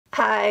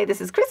Hi,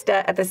 this is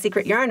Krista at The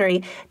Secret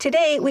Yarnery.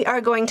 Today we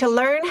are going to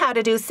learn how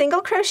to do single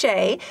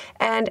crochet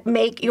and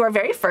make your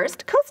very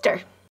first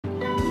coaster.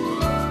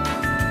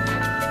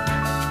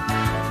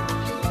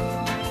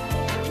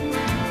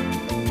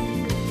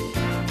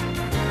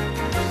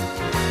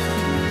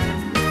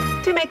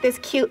 To make this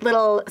cute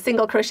little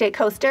single crochet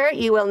coaster,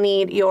 you will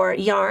need your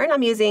yarn.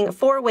 I'm using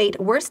 4-weight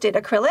worsted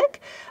acrylic.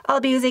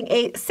 I'll be using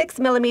a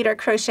 6mm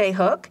crochet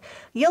hook.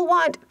 You'll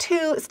want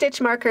 2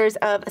 stitch markers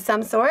of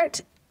some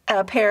sort,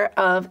 a pair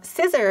of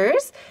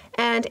scissors,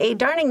 and a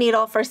darning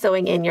needle for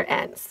sewing in your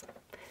ends.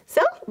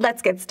 So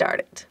let's get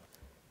started.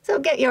 So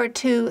get your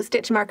 2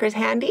 stitch markers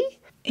handy,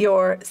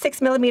 your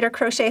 6mm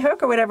crochet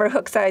hook or whatever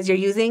hook size you're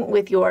using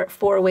with your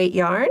 4-weight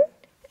yarn,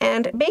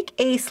 and make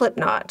a slip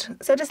knot.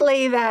 So just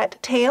lay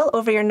that tail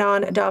over your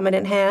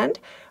non-dominant hand,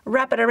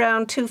 wrap it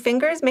around 2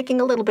 fingers,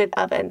 making a little bit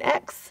of an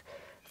X.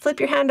 Flip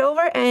your hand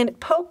over and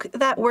poke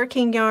that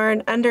working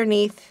yarn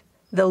underneath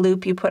the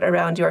loop you put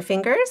around your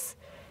fingers.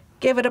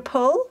 Give it a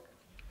pull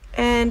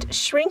and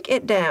shrink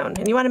it down.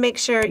 And you want to make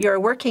sure your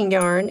working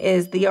yarn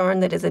is the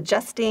yarn that is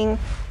adjusting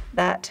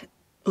that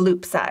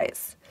loop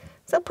size.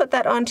 So put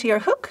that onto your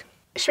hook,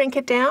 shrink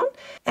it down,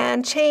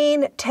 and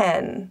chain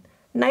 10.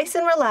 Nice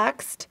and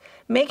relaxed.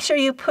 Make sure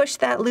you push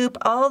that loop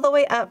all the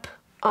way up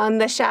on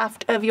the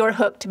shaft of your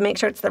hook to make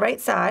sure it's the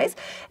right size.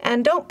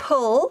 And don't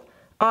pull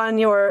on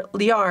your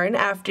yarn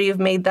after you've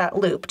made that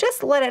loop.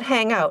 Just let it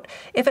hang out.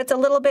 If it's a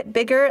little bit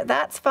bigger,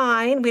 that's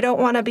fine. We don't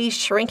want to be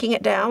shrinking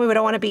it down. We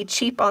don't want to be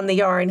cheap on the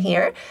yarn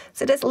here.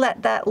 So just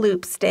let that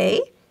loop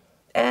stay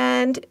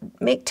and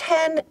make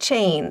 10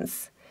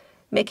 chains,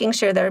 making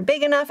sure they're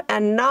big enough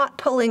and not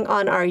pulling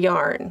on our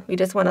yarn. We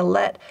just want to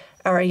let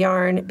our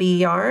yarn be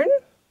yarn.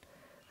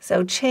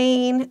 So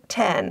chain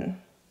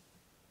 10.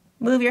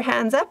 Move your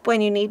hands up when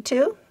you need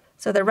to,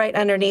 so they're right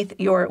underneath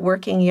your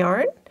working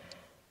yarn.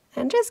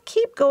 And just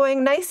keep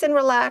going nice and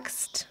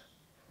relaxed.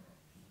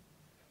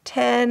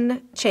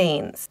 10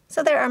 chains.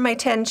 So there are my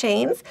 10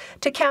 chains.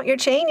 To count your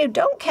chain, you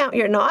don't count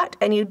your knot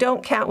and you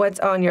don't count what's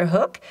on your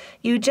hook.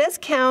 You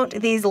just count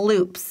these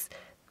loops.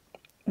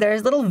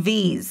 There's little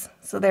V's.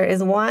 So there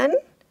is 1,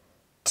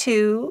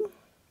 2,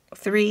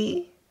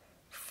 3,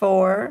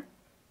 4,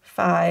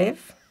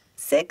 5,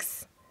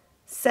 6,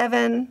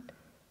 7,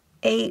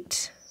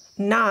 8,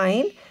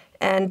 9,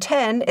 and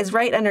 10 is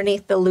right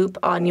underneath the loop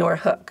on your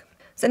hook.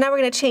 So now we're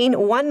going to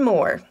chain 1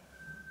 more.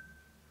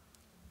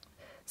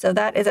 So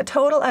that is a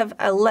total of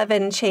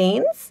 11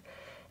 chains.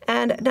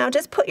 And now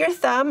just put your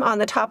thumb on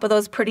the top of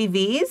those pretty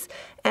V's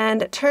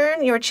and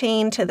turn your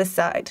chain to the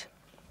side,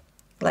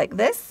 like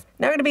this.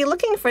 Now we're going to be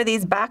looking for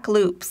these back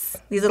loops,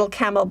 these little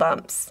camel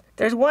bumps.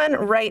 There's one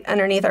right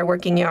underneath our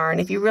working yarn.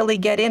 If you really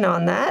get in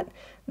on that,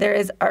 there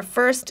is our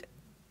first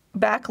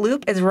back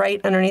loop is right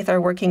underneath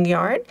our working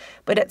yarn,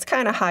 but it's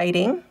kind of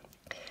hiding.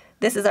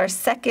 This is our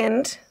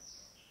second,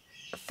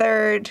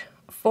 third,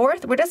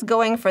 fourth. We're just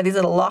going for these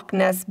little Loch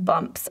Ness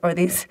bumps or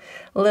these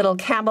little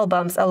camel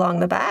bumps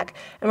along the back.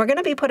 And we're going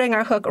to be putting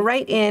our hook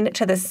right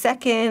into the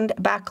second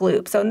back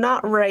loop. So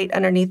not right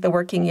underneath the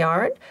working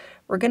yarn.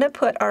 We're going to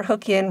put our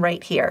hook in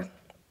right here.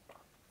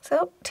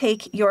 So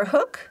take your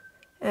hook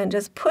and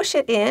just push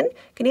it in. You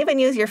can even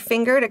use your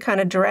finger to kind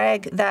of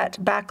drag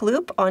that back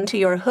loop onto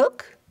your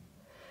hook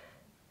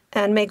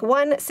and make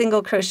 1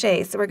 single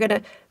crochet. So we're going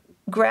to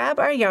grab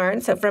our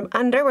yarn. So from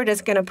under, we're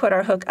just going to put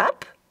our hook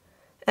up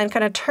and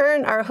kind of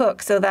turn our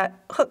hook so that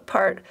hook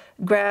part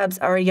grabs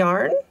our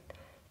yarn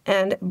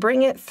and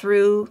bring it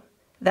through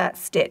that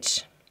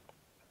stitch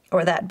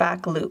or that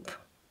back loop.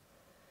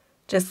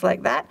 Just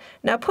like that.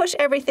 Now push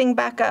everything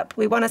back up.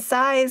 We want to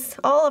size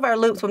all of our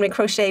loops when we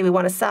crochet. We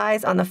want to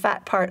size on the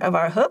fat part of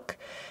our hook.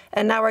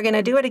 And now we're going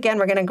to do it again.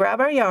 We're going to grab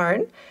our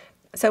yarn.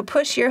 So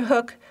push your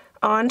hook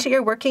onto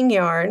your working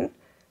yarn,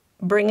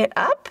 bring it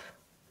up,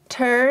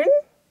 turn,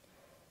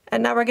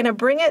 and now we're going to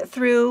bring it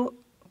through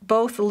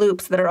both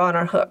loops that are on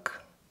our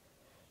hook,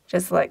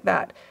 just like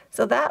that.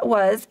 So that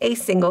was a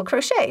single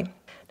crochet.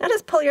 Now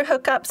just pull your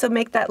hook up, so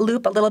make that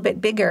loop a little bit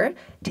bigger.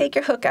 Take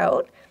your hook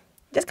out,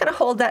 just kind of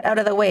hold that out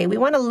of the way. We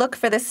want to look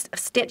for this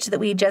stitch that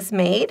we just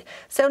made.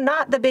 So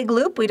not the big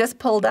loop we just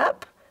pulled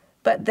up,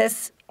 but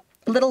this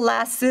little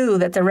lasso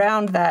that's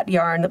around that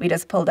yarn that we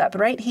just pulled up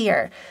right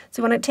here.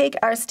 So we want to take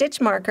our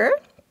stitch marker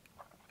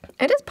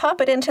and just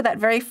pop it into that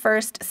very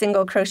first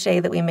single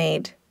crochet that we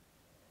made.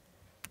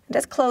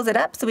 Just close it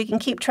up so we can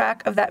keep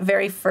track of that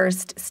very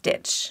first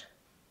stitch.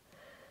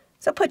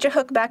 So put your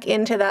hook back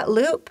into that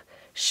loop,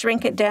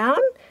 shrink it down,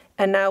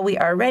 and now we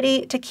are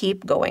ready to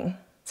keep going.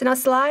 So now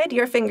slide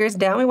your fingers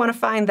down. We want to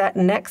find that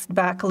next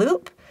back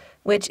loop,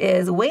 which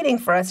is waiting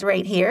for us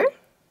right here.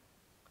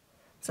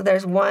 So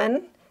there's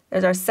 1,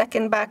 there's our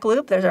second back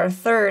loop, there's our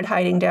third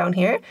hiding down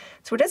here.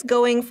 So we're just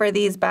going for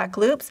these back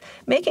loops,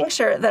 making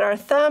sure that our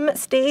thumb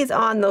stays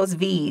on those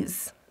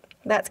V's.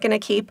 That's going to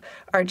keep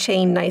our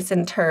chain nice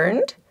and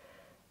turned.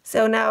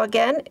 So now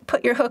again,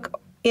 put your hook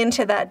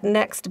into that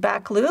next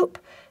back loop.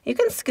 You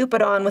can scoop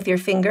it on with your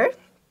finger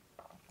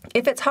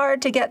If it's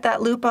hard to get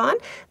that loop on,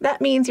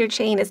 that means your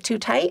chain is too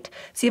tight,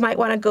 so you might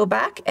want to go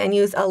back and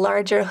use a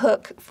larger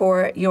hook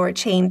for your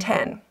chain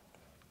 10.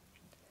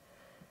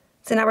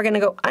 So now we're going to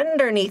go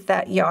underneath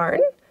that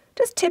yarn.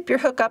 Just tip your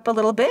hook up a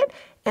little bit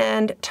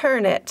and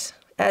turn it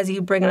as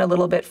you bring it a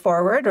little bit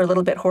forward or a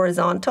little bit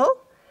horizontal,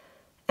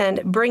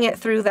 and bring it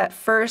through that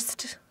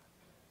first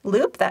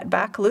loop, that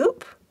back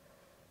loop.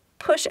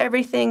 Push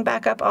everything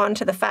back up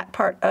onto the fat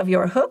part of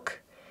your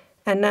hook,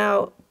 and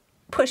now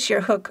push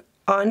your hook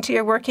onto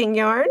your working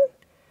yarn,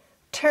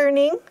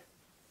 turning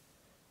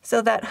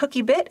so that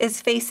hooky bit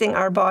is facing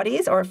our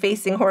bodies or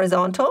facing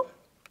horizontal,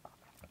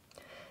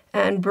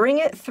 and bring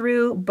it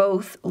through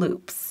both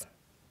loops.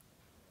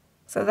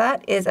 So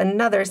that is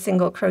another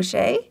single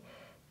crochet.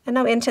 And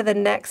now into the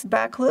next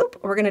back loop,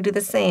 we're going to do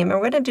the same.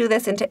 And we're going to do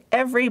this into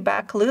every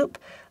back loop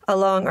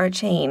along our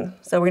chain.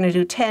 So we're going to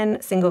do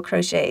 10 single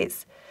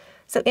crochets.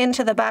 So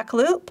into the back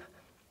loop,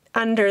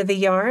 under the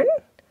yarn,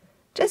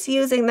 just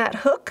using that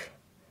hook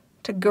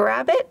to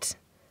grab it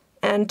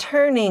and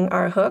turning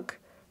our hook,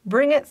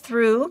 bring it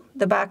through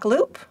the back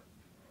loop.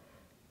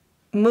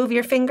 Move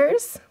your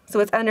fingers so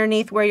it's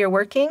underneath where you're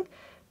working.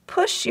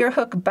 Push your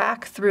hook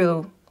back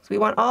through. So we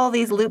want all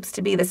these loops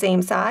to be the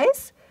same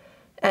size.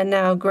 And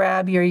now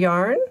grab your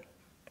yarn,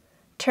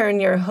 turn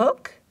your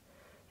hook,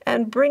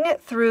 and bring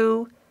it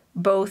through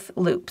both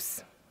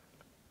loops.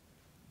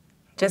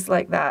 Just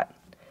like that.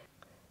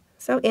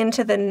 So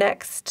into the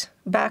next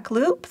back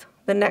loop,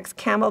 the next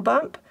camel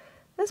bump,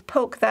 just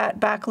poke that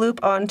back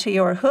loop onto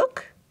your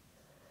hook,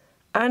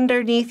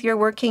 underneath your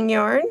working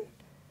yarn,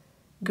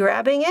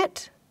 grabbing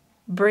it,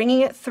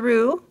 bringing it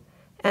through,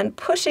 and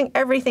pushing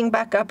everything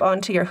back up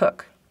onto your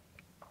hook.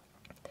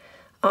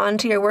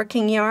 Onto your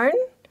working yarn,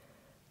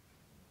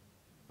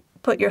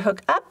 put your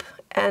hook up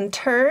and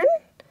turn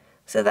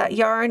so that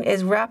yarn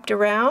is wrapped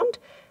around,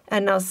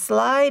 and now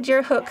slide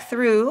your hook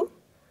through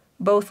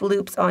both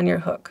loops on your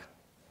hook.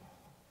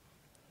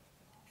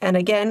 And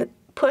again,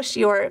 push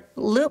your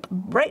loop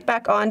right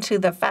back onto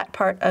the fat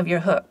part of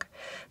your hook.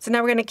 So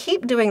now we're going to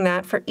keep doing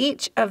that for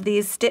each of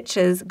these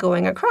stitches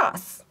going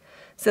across.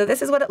 So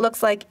this is what it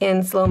looks like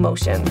in slow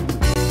motion.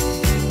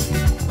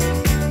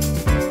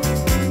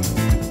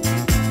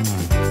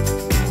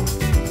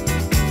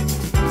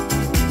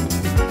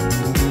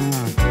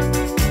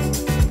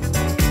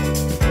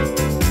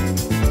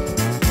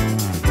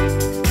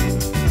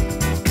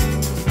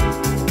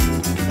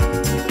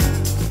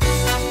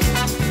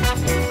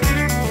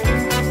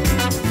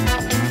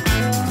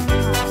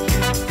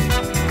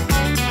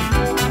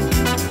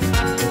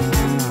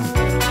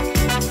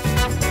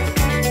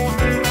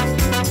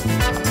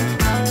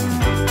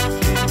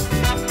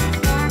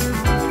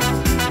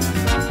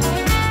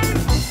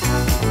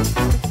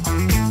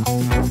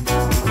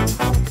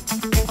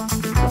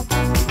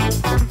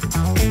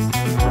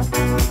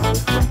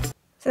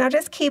 Now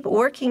just keep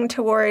working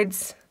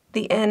towards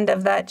the end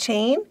of that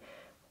chain,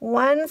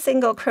 one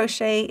single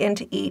crochet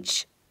into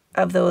each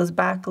of those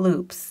back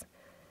loops.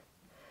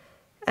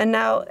 And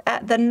now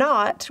at the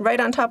knot, right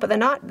on top of the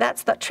knot,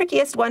 that's the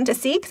trickiest one to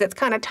see because it's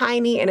kind of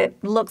tiny and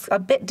it looks a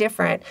bit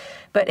different.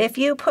 But if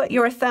you put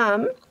your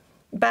thumb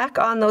back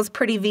on those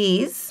pretty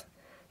V's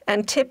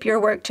and tip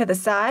your work to the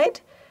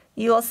side,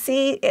 you will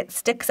see it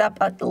sticks up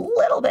a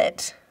little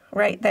bit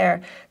right there.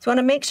 So we want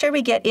to make sure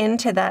we get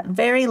into that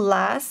very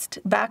last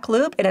back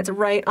loop and it's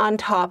right on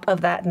top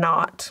of that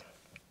knot.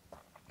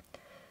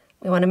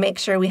 We want to make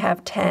sure we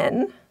have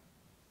 10.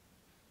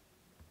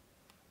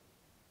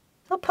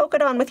 So poke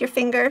it on with your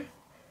finger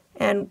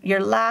and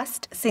your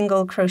last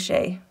single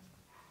crochet.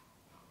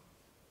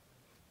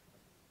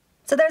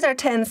 So there's our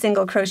 10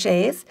 single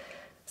crochets.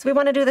 So we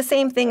want to do the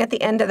same thing at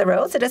the end of the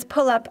row. So just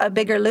pull up a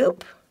bigger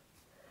loop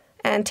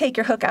and take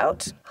your hook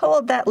out.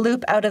 Hold that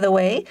loop out of the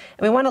way,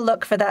 and we want to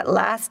look for that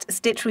last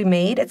stitch we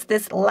made. It's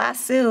this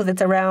lasso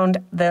that's around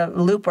the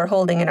loop we're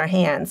holding in our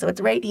hand. So it's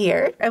right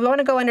here. And we want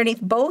to go underneath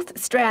both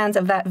strands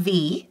of that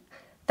V.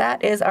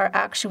 That is our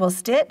actual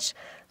stitch.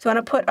 So we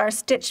want to put our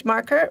stitch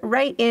marker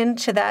right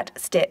into that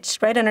stitch,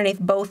 right underneath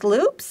both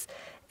loops,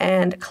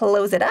 and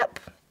close it up,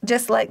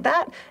 just like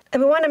that.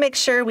 And we want to make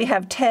sure we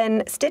have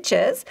 10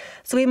 stitches.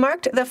 So we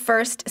marked the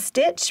first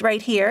stitch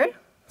right here.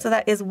 So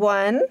that is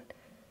 1.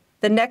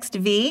 The next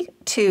V,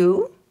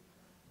 2,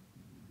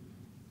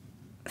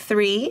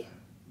 3,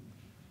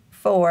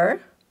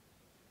 4,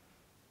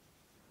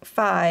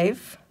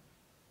 5,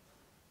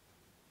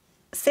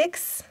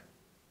 6,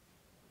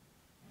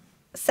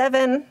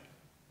 7,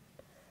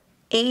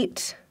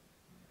 8,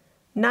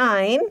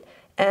 9,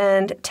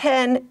 and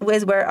 10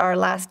 is where our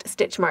last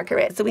stitch marker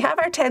is. So we have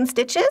our 10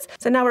 stitches.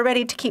 So now we're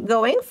ready to keep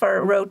going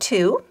for row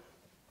 2.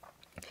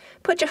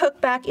 Put your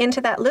hook back into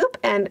that loop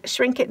and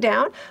shrink it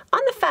down on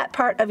the fat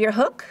part of your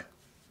hook.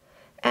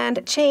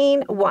 And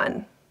chain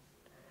 1,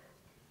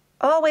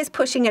 always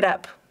pushing it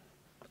up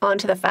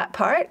onto the fat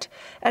part.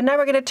 And now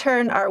we're going to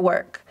turn our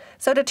work.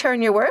 So to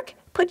turn your work,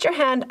 put your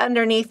hand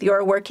underneath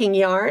your working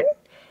yarn,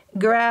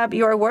 grab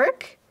your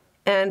work,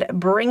 and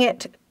bring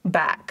it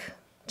back,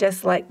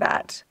 just like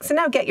that. So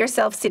now get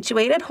yourself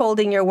situated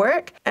holding your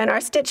work, and our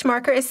stitch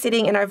marker is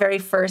sitting in our very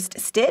first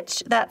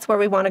stitch. That's where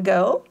we want to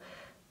go.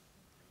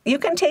 You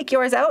can take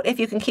yours out if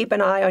you can keep an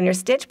eye on your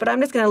stitch, but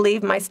I'm just going to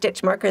leave my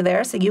stitch marker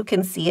there so you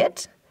can see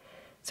it.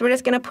 So we're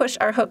just going to push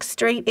our hook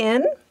straight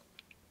in,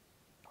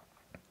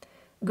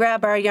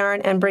 grab our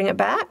yarn and bring it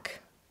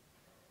back,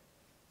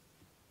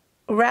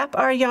 wrap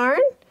our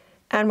yarn,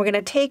 and we're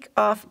going to take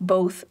off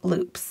both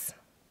loops.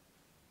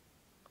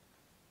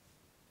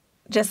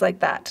 Just like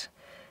that.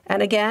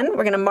 And again,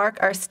 we're going to mark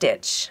our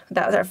stitch.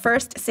 That was our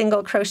first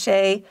single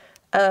crochet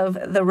of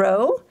the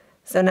row.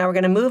 So now we're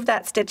going to move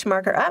that stitch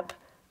marker up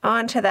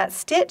onto that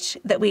stitch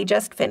that we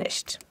just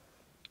finished.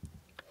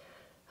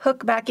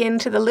 Hook back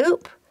into the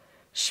loop,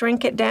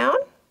 shrink it down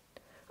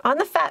on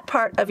the fat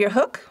part of your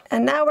hook.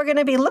 And now we're going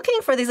to be looking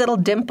for these little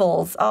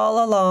dimples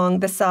all along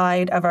the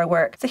side of our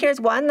work. So here's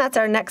one, that's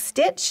our next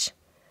stitch,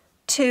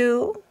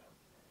 2,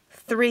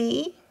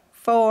 3,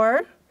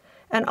 4,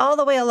 and all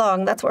the way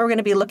along, that's what we're going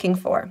to be looking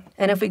for.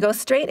 And if we go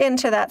straight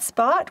into that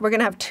spot, we're going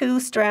to have 2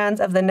 strands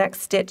of the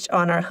next stitch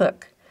on our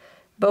hook.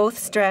 Both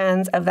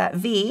strands of that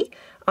V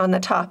on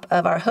the top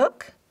of our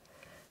hook.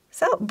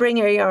 So bring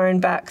your yarn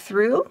back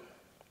through,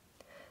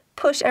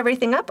 push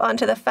everything up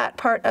onto the fat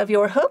part of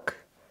your hook,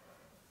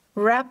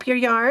 wrap your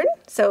yarn,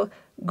 so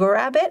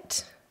grab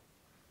it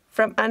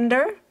from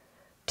under,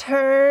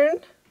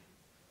 turn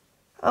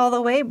all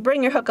the way,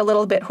 bring your hook a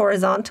little bit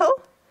horizontal,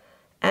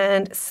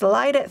 and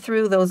slide it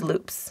through those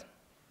loops.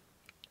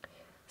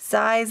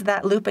 Size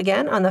that loop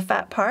again on the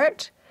fat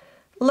part.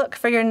 Look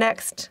for your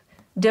next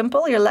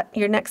dimple,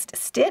 your next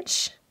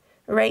stitch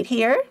right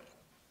here.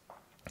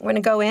 We're going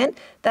to go in.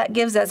 That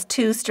gives us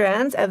 2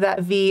 strands of that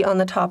V on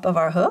the top of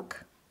our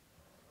hook.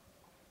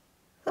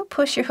 So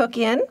push your hook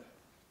in.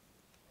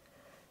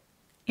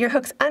 Your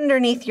hook's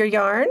underneath your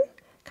yarn.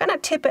 Kind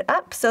of tip it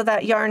up so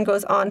that yarn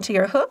goes onto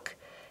your hook.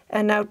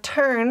 And now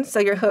turn so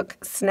your hook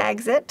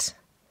snags it.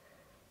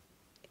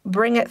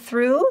 Bring it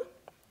through.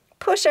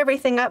 Push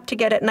everything up to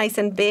get it nice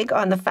and big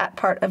on the fat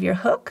part of your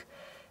hook.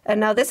 And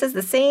now this is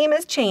the same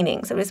as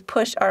chaining. So just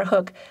push our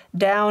hook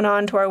down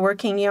onto our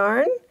working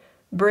yarn.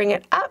 Bring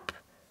it up.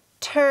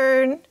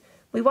 Turn.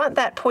 We want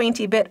that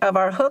pointy bit of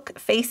our hook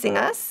facing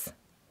us,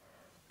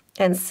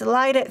 and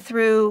slide it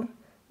through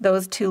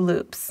those 2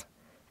 loops.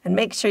 And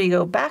make sure you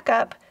go back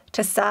up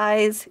to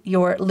size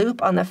your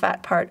loop on the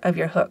fat part of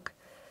your hook.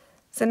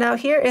 So now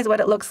here is what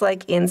it looks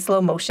like in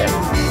slow motion.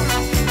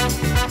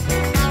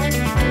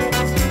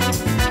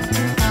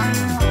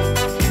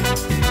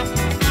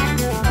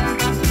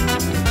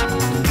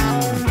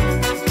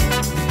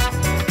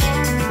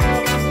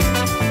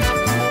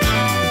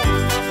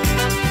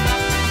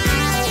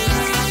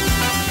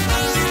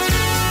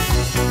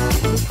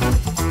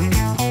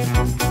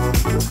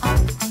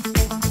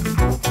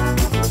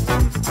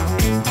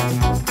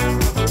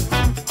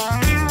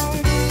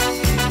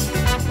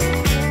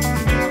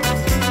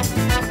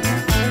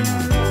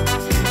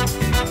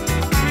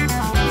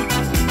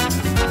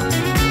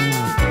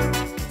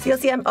 You'll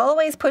see I'm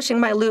always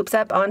pushing my loops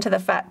up onto the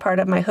fat part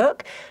of my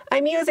hook.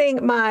 I'm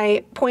using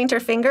my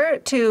pointer finger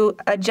to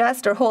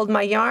adjust or hold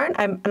my yarn,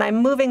 and I'm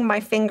moving my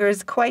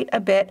fingers quite a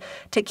bit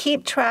to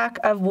keep track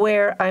of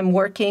where I'm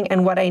working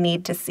and what I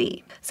need to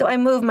see. So I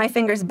move my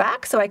fingers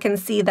back so I can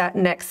see that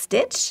next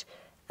stitch,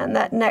 and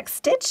that next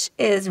stitch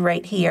is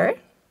right here.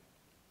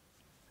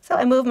 So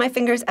I move my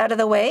fingers out of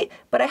the way,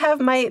 but I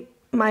have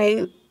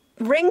my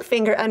ring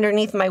finger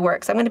underneath my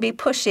work, so I'm going to be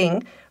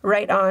pushing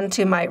right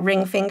onto my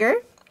ring finger.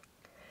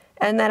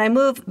 And then I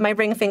move my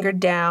ring finger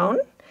down,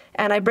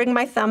 and I bring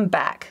my thumb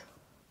back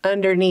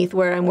underneath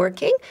where I'm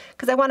working,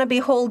 because I want to be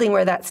holding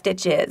where that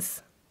stitch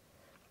is.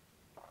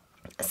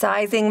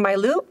 Sizing my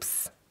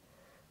loops,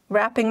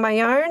 wrapping my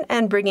yarn,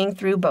 and bringing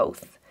through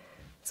both.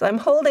 So I'm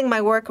holding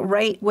my work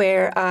right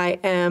where I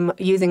am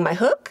using my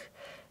hook.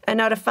 And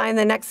now to find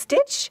the next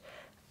stitch,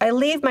 I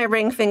leave my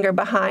ring finger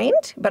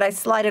behind, but I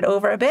slide it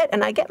over a bit,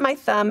 and I get my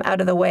thumb out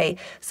of the way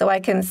so I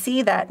can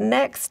see that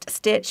next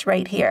stitch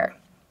right here.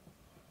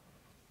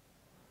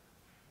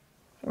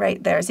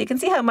 Right there. So you can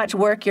see how much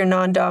work your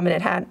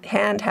non-dominant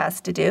hand has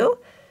to do.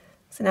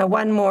 So now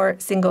one more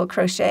single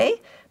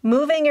crochet,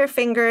 moving your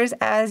fingers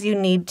as you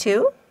need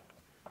to,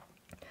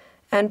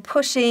 and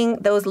pushing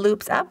those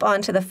loops up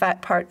onto the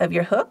fat part of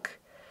your hook.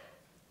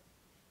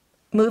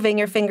 Moving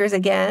your fingers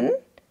again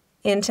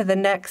into the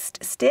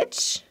next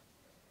stitch,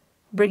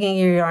 bringing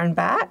your yarn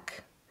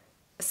back,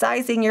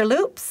 sizing your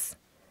loops,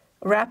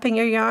 wrapping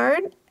your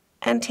yarn,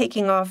 and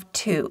taking off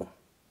 2.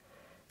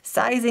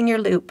 Sizing your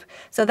loop.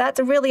 So that's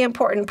really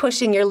important,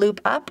 pushing your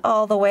loop up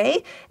all the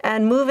way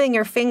and moving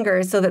your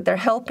fingers so that they're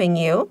helping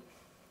you.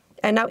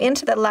 And now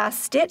into the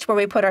last stitch where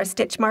we put our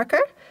stitch marker,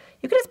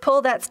 you can just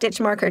pull that stitch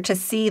marker to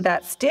see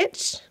that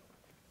stitch.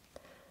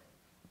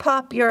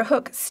 Pop your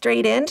hook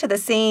straight into the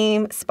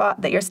same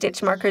spot that your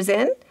stitch marker's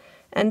in,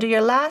 and do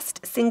your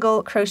last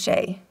single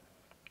crochet.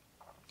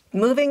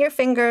 Moving your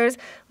fingers,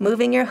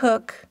 moving your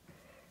hook,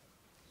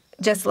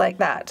 just like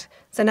that.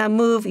 So now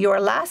move your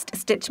last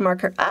stitch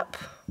marker up.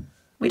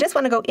 We just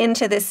want to go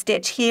into this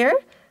stitch here,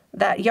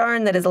 that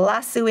yarn that is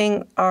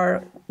lassoing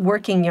our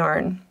working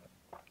yarn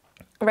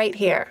right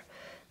here.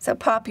 So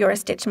pop your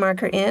stitch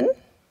marker in.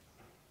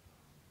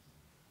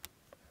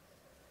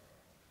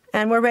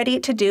 And we're ready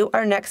to do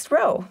our next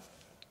row.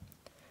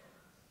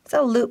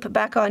 So loop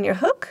back on your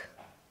hook,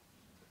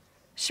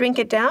 shrink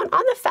it down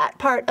on the fat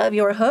part of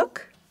your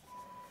hook,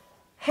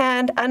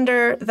 hand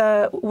under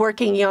the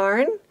working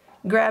yarn,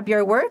 grab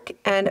your work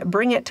and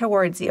bring it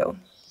towards you.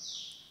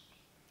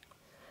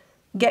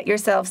 Get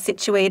yourself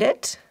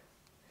situated.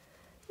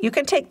 You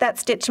can take that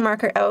stitch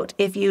marker out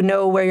if you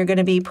know where you're going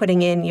to be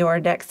putting in your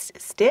next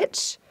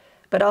stitch,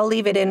 but I'll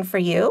leave it in for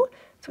you.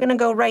 So we're going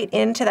to go right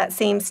into that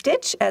same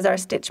stitch as our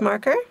stitch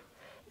marker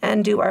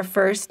and do our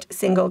first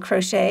single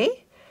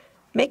crochet,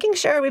 making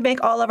sure we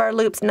make all of our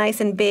loops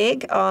nice and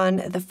big on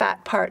the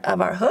fat part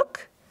of our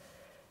hook,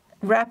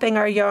 wrapping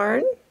our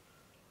yarn,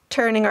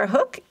 turning our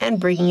hook and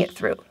bringing it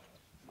through.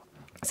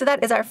 So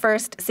that is our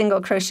first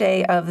single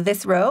crochet of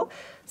this row.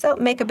 So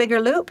make a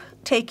bigger loop,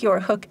 take your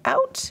hook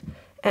out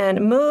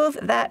and move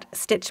that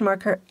stitch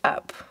marker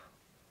up.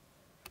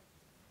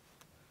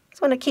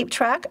 Just want to keep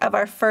track of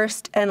our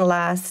first and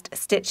last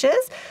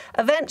stitches.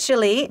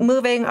 Eventually,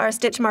 moving our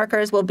stitch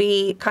markers will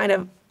be kind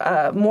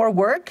of more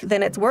work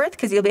than it's worth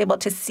because you'll be able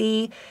to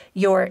see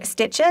your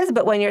stitches,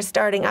 but when you're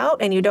starting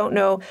out and you don't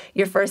know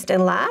your first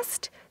and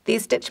last,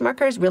 these stitch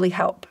markers really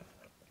help.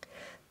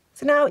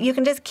 So now you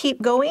can just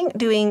keep going,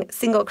 doing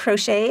single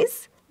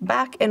crochets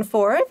back and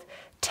forth,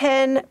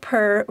 10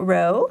 per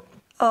row,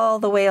 all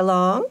the way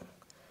along.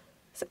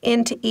 So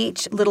into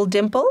each little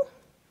dimple,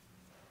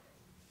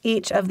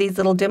 each of these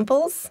little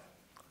dimples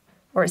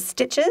or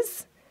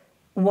stitches,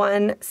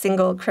 1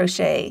 single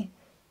crochet.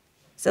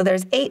 So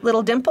there's 8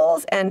 little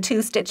dimples and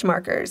 2 stitch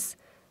markers.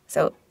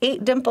 So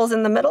 8 dimples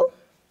in the middle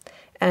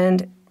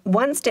and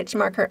 1 stitch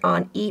marker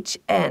on each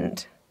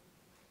end.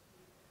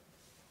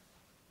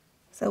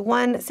 So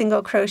 1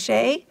 single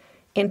crochet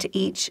into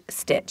each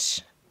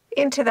stitch.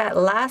 Into that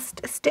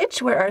last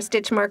stitch where our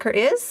stitch marker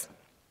is,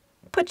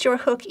 put your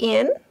hook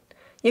in.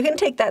 You can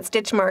take that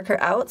stitch marker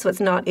out so it's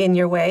not in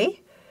your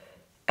way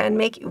and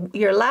make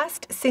your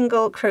last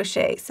single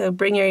crochet. So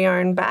bring your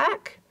yarn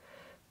back,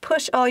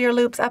 push all your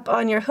loops up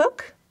on your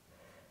hook,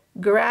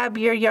 grab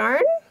your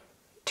yarn,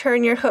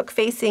 turn your hook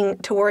facing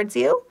towards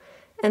you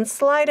and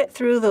slide it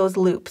through those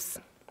loops.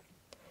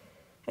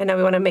 And now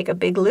we want to make a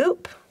big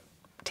loop.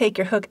 Take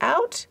your hook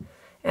out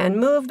and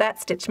move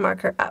that stitch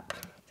marker up.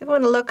 So we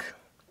want to look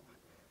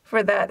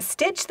for that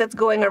stitch that's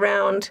going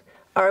around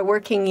our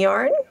working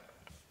yarn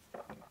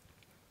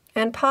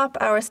and pop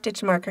our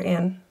stitch marker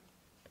in.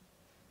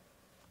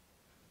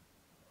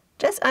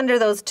 Just under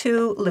those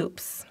 2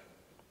 loops.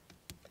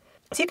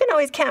 So you can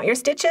always count your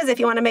stitches if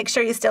you want to make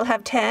sure you still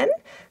have 10.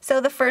 So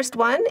the first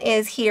one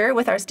is here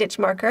with our stitch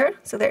marker.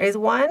 So there is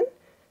 1,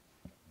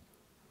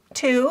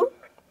 2,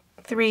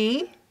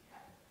 3,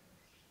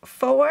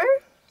 4,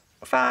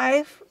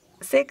 5,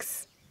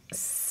 6,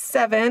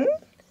 7,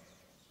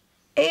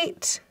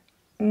 8,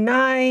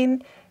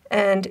 9,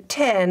 and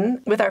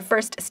 10 with our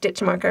first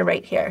stitch marker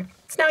right here.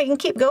 So now you can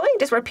keep going,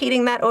 just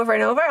repeating that over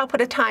and over. I'll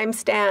put a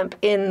timestamp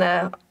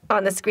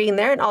on the screen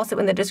there and also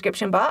in the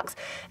description box.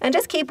 And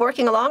just keep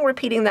working along,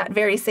 repeating that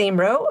very same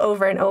row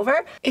over and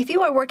over. If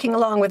you are working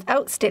along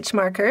without stitch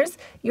markers,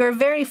 your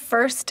very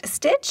first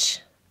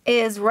stitch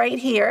is right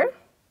here,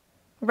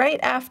 right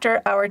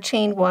after our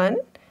chain 1.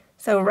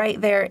 So right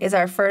there is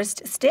our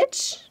first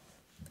stitch.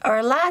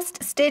 Our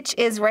last stitch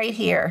is right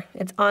here.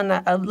 It's on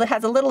it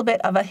has a little bit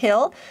of a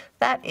hill.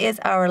 That is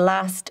our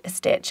last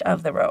stitch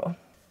of the row.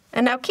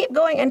 And now keep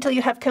going until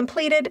you have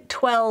completed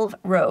 12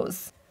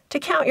 rows. To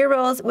count your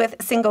rows with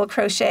single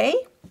crochet,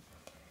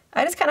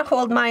 I just kind of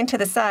hold mine to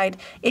the side.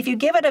 If you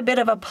give it a bit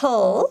of a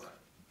pull,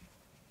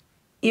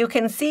 you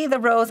can see the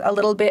rows a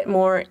little bit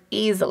more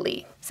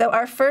easily. So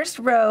our first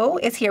row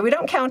is here. We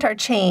don't count our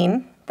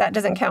chain. That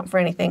doesn't count for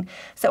anything.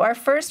 So our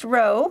first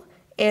row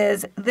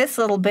is this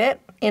little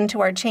bit into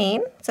our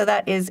chain. So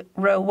that is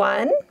row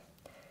 1.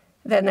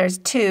 Then there's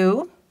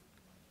 2,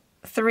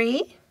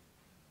 3,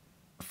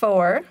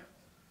 4,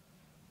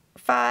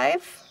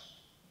 5,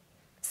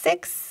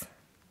 6,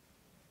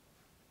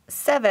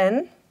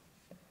 7,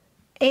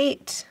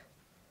 8,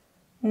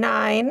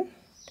 9,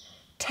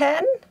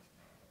 10,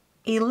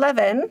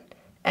 11,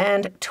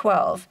 and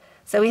 12.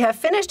 So we have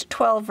finished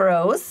 12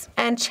 rows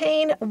and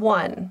chain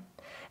 1.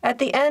 At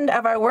the end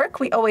of our work,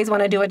 we always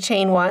want to do a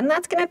chain 1.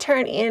 That's going to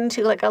turn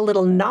into like a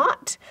little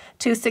knot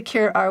to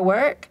secure our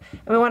work.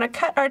 And we want to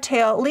cut our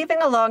tail, leaving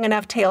a long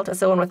enough tail to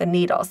sew in with a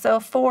needle. So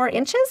 4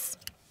 inches.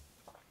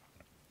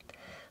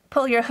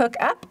 Pull your hook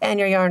up and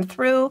your yarn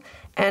through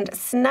and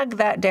snug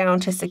that down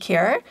to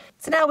secure.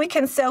 So now we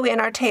can sew in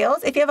our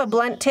tails. If you have a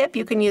blunt tip,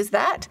 you can use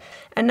that.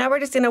 And now we're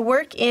just going to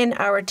work in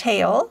our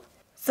tail.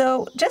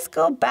 So just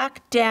go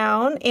back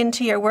down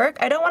into your work.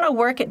 I don't want to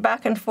work it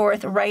back and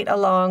forth right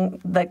along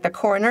like the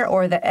corner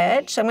or the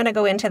edge. So I'm going to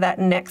go into that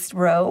next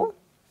row.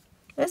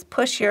 Just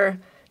push your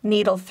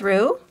needle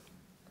through.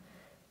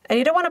 And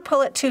you don't want to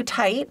pull it too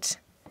tight.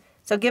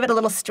 So give it a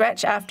little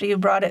stretch after you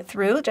brought it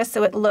through, just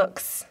so it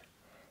looks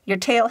Your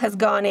tail has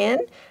gone in,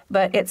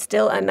 but it's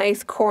still a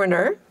nice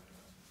corner.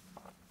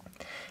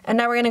 And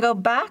now we're going to go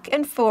back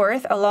and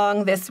forth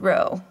along this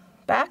row.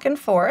 Back and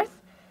forth.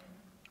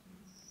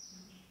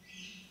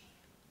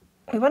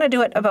 We want to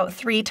do it about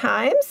 3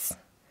 times.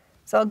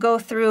 So I'll go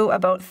through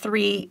about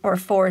 3 or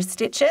 4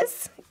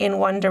 stitches in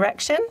one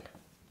direction.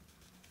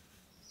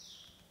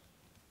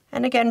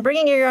 And again,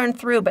 bringing your yarn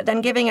through, but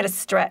then giving it a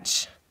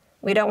stretch.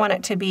 We don't want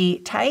it to be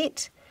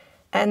tight.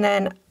 And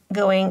then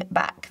going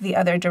back the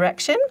other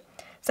direction.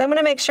 So I'm going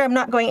to make sure I'm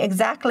not going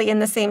exactly in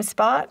the same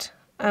spot.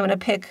 I'm going to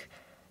pick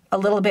a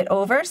little bit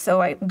over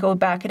so I go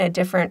back in a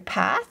different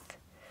path.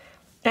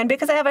 And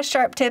because I have a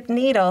sharp tip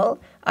needle,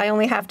 I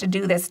only have to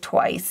do this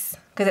twice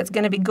because it's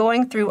going to be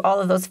going through all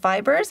of those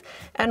fibers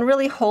and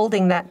really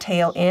holding that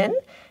tail in.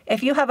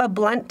 If you have a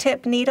blunt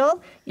tip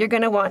needle, you're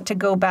going to want to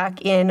go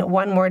back in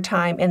one more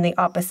time in the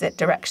opposite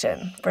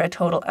direction for a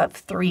total of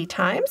 3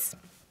 times.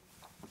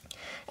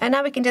 And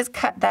now we can just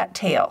cut that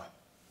tail.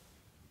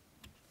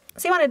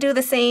 So you want to do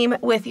the same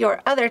with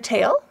your other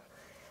tail.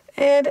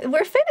 And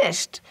we're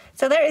finished.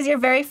 So there is your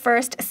very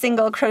first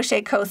single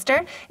crochet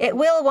coaster. It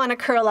will want to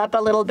curl up a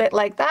little bit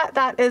like that.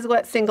 That is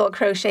what single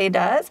crochet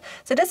does.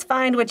 So just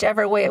find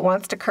whichever way it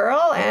wants to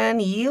curl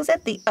and use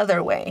it the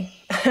other way.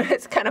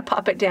 Just kind of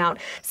pop it down.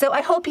 So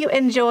I hope you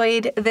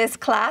enjoyed this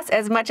class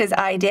as much as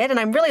I did, and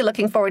I'm really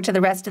looking forward to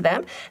the rest of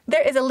them.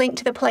 There is a link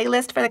to the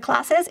playlist for the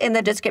classes in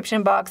the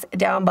description box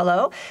down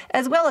below,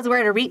 as well as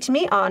where to reach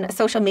me on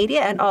social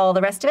media and all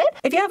the rest of it.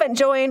 If you haven't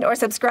joined or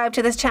subscribed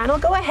to this channel,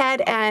 go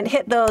ahead and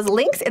hit those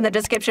links in the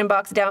description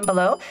box down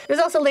below. There's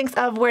also links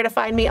of where to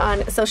find me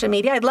on social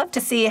media. I'd love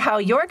to see how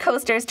your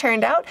coasters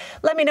turned out.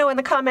 Let me know in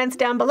the comments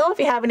down below if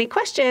you have any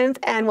questions,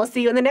 and we'll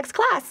see you in the next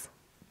class.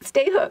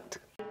 Stay hooked.